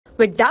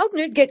With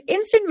Doubtnut, get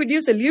instant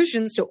video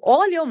solutions to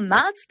all your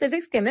maths,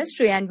 physics,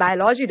 chemistry, and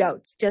biology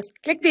doubts. Just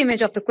click the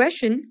image of the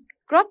question,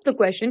 crop the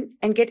question,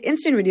 and get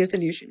instant video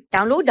solution.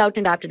 Download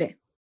Doubtnut app today.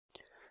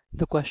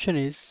 The question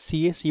is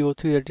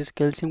CaCO3, that is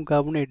calcium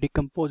carbonate,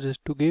 decomposes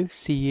to give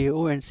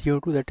CaO and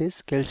CO2, that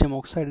is calcium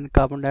oxide and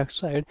carbon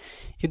dioxide,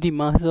 if the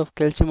masses of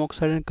calcium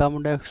oxide and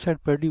carbon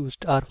dioxide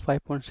produced are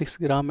 5.6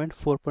 gram and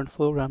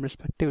 4.4 gram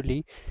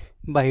respectively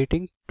by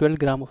heating 12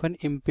 gram of an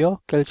impure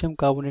calcium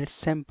carbonate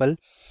sample,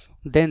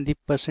 then the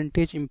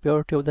percentage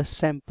impurity of the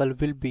sample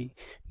will be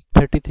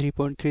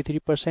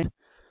 33.33%,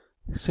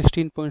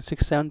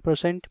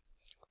 16.67%,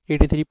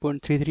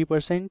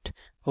 83.33%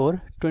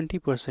 or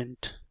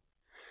 20%.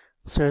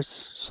 So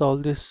let's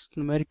solve this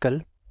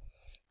numerical.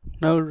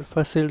 Now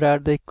first we'll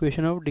write the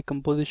equation of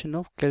decomposition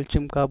of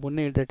calcium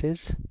carbonate, that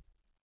is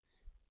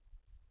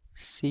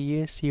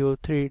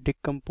CaCO3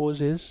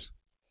 decomposes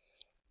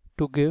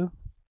to give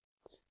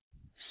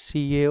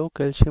CaO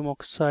calcium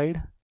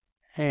oxide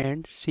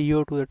and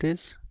CO2, that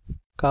is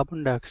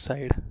carbon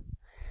dioxide.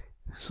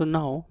 So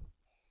now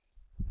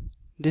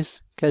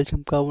this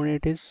calcium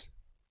carbonate is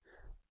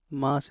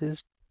mass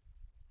is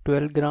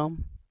 12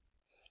 gram,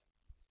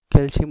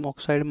 calcium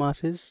oxide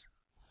mass is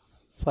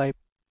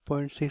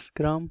 5.6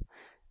 gram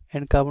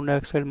and carbon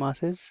dioxide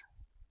mass is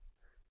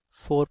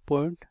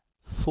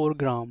 4.4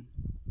 gram.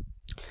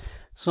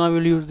 So now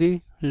we'll use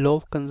the law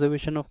of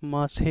conservation of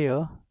mass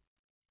here.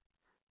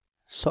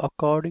 So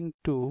according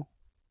to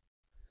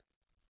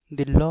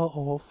the law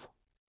of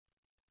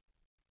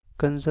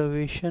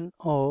conservation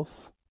of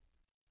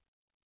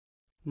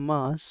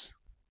mass,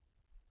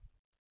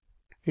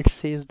 it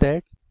says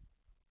that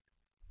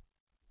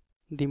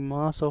the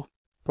mass of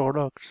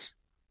products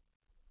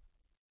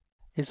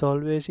is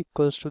always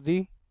equals to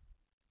the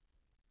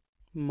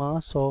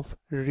mass of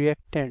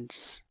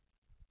reactants.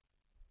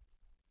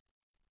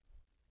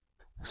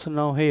 So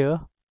now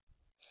here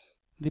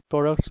the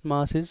product's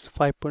mass is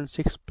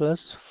 5.6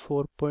 plus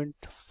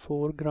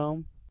 4.4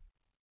 gram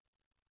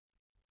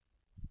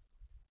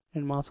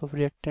and mass of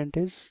reactant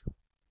is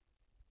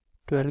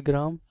 12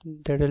 gram,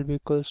 that will be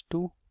equals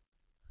to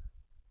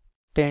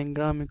 10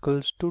 gram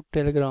equals to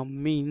 10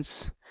 gram,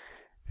 means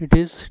it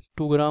is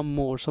 2 gram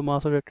more. So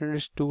mass of reactant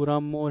is 2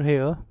 gram more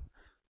here.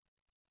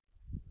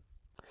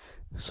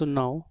 So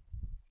now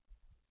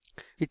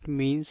it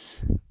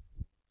means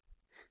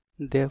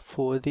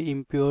therefore the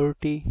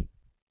impurity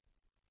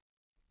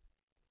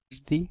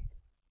is the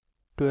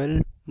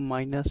 12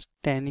 minus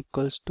 10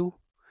 equals to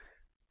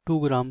 2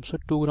 gram. So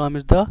 2 gram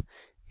is the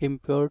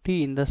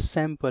impurity in the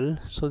sample.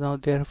 So now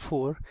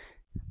therefore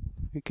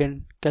we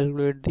can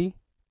calculate the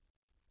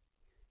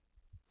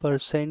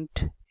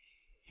percent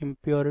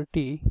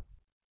impurity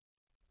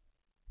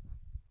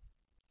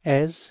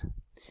as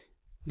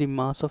the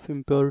mass of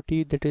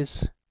impurity, that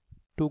is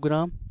 2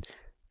 gram,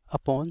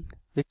 upon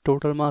the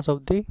total mass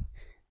of the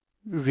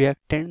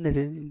reactant, that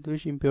is in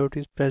which impurity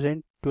is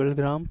present, 12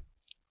 gram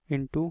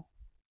into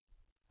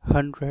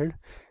 100,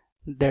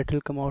 that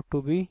will come out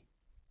to be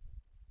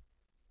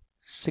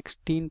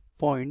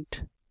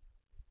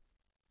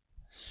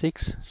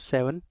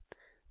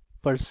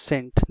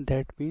 16.67%.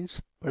 That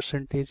means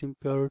percentage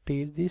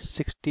impurity is the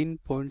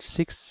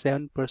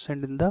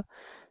 16.67% in the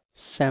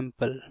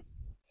sample.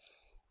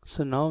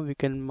 So now we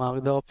can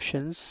mark the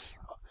options.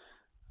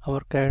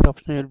 Our correct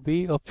option will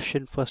be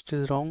option first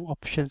is wrong,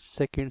 option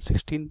second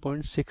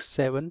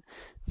 16.67.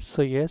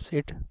 So yes,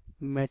 it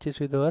matches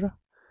with our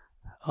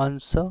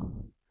answer.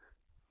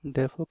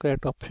 Therefore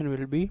correct option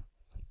will be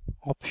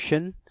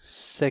option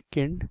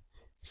second,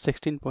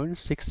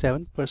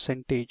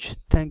 16.67%.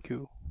 Thank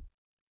you.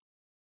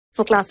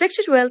 For class 6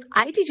 to 12,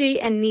 IIT JEE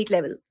and NEET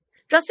level.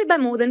 Trusted by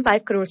more than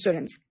 5 crore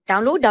students.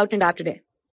 Download Doubtnut app today.